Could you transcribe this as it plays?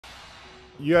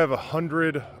You have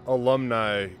 100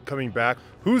 alumni coming back.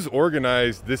 Who's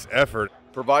organized this effort?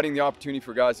 Providing the opportunity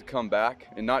for guys to come back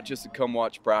and not just to come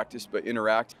watch practice, but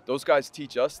interact. Those guys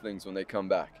teach us things when they come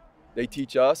back. They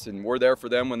teach us, and we're there for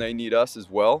them when they need us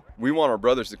as well. We want our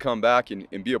brothers to come back and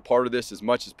be a part of this as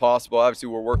much as possible. Obviously,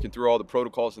 we're working through all the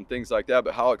protocols and things like that,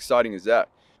 but how exciting is that?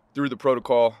 Through the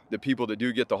protocol, the people that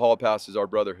do get the hall pass is our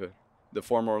brotherhood, the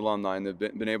former alumni, and they've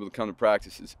been able to come to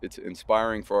practices. It's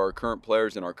inspiring for our current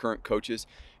players and our current coaches.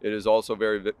 It is also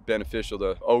very beneficial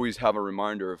to always have a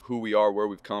reminder of who we are, where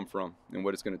we've come from, and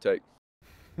what it's going to take.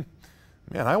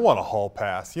 Man, I want a hall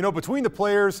pass. You know, between the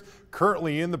players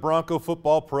currently in the Bronco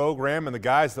football program and the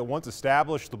guys that once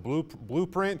established the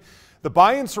blueprint, the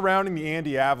buy-in surrounding the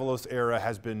Andy Avalos era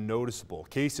has been noticeable.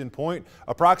 Case in point,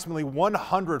 approximately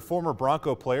 100 former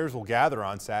Bronco players will gather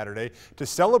on Saturday to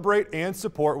celebrate and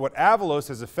support what Avalos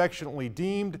has affectionately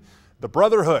deemed the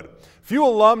brotherhood. Few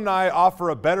alumni offer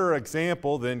a better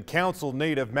example than Council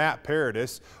native Matt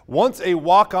Paradis. Once a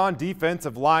walk-on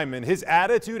defensive lineman, his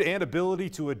attitude and ability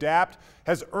to adapt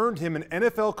has earned him an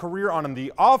NFL career on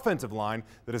the offensive line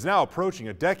that is now approaching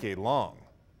a decade long.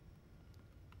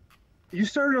 You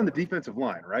started on the defensive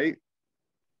line, right?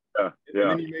 Yeah.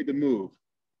 And then you made the move.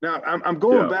 Now I'm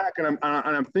going back and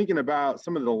I'm thinking about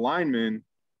some of the linemen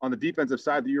on the defensive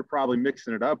side that you're probably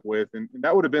mixing it up with, and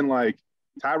that would have been like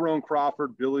Tyrone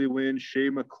Crawford, Billy Wynn, Shea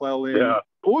McClellan. Yeah.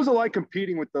 What was it like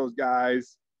competing with those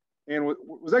guys? And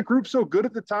was that group so good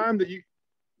at the time that did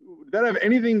that have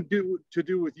anything to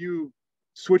do with you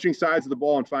switching sides of the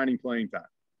ball and finding playing time?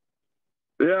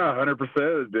 Yeah, 100%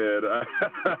 it did.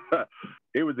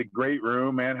 It was a great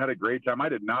room, man. Had a great time. I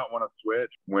did not want to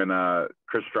switch when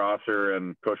Chris Strasser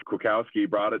and Coach Kwiatkowski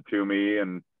brought it to me,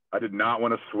 and I did not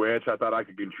want to switch. I thought I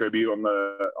could contribute on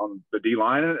the D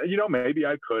line, and maybe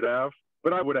I could have,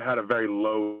 but I would have had a very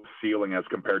low ceiling as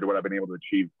compared to what I've been able to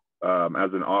achieve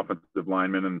as an offensive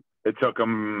lineman. And it took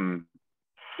them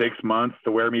 6 months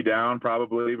to wear me down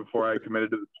probably before I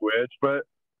committed to the switch. But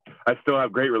I still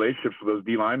have great relationships with those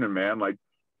D linemen, man. Like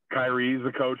Kyrie's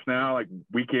the coach now. Like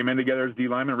we came in together as D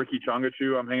linemen. Ricky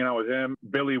Chongachu, I'm hanging out with him.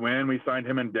 Billy Wynn, we signed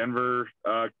him in Denver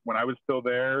when I was still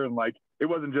there. And like, it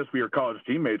wasn't just we were college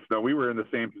teammates though. We were in the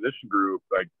same position group,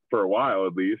 like for a while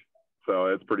at least. So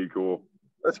it's pretty cool.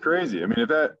 That's crazy. I mean, if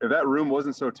that room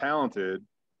wasn't so talented,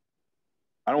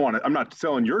 I'm not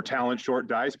selling your talent short,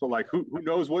 Dice, but like who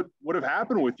knows what would have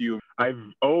happened with you? I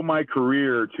owe my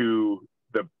career to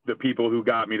the people who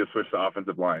got me to switch to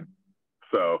offensive line.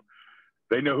 So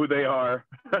they know who they are.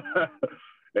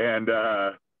 And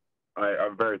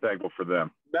I'm very thankful for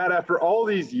them. Matt, after all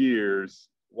these years,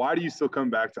 why do you still come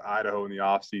back to Idaho in the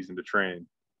off season to train?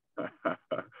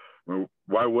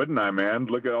 Why wouldn't I, man?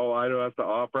 Look at all Idaho has to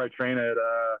offer. I train at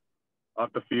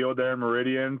off the field there in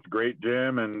Meridian. It's a great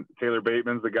gym, and Taylor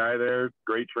Bateman's the guy there.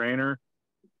 Great trainer.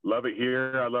 Love it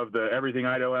here. I love everything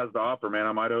Idaho has to offer, man.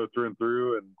 I'm Idaho through and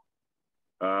through,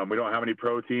 and we don't have any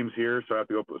pro teams here, so I have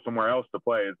to go somewhere else to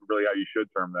play. It's really how you should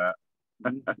term that.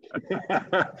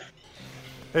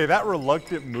 Hey, that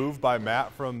reluctant move by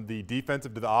Matt from the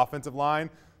defensive to the offensive line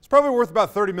is probably worth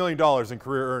about $30 million in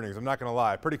career earnings. I'm not going to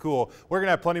lie. Pretty cool. We're going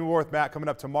to have plenty more with Matt coming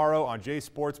up tomorrow on Jay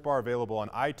Sports Bar, available on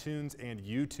iTunes and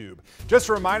YouTube. Just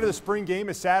a reminder, the spring game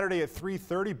is Saturday at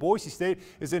 3:30. Boise State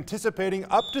is anticipating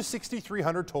up to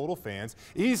 6,300 total fans,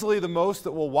 easily the most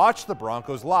that will watch the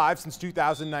Broncos live since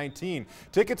 2019.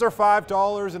 Tickets are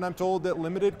 $5, and I'm told that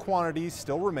limited quantities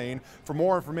still remain. For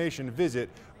more information, visit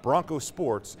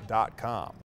broncosports.com.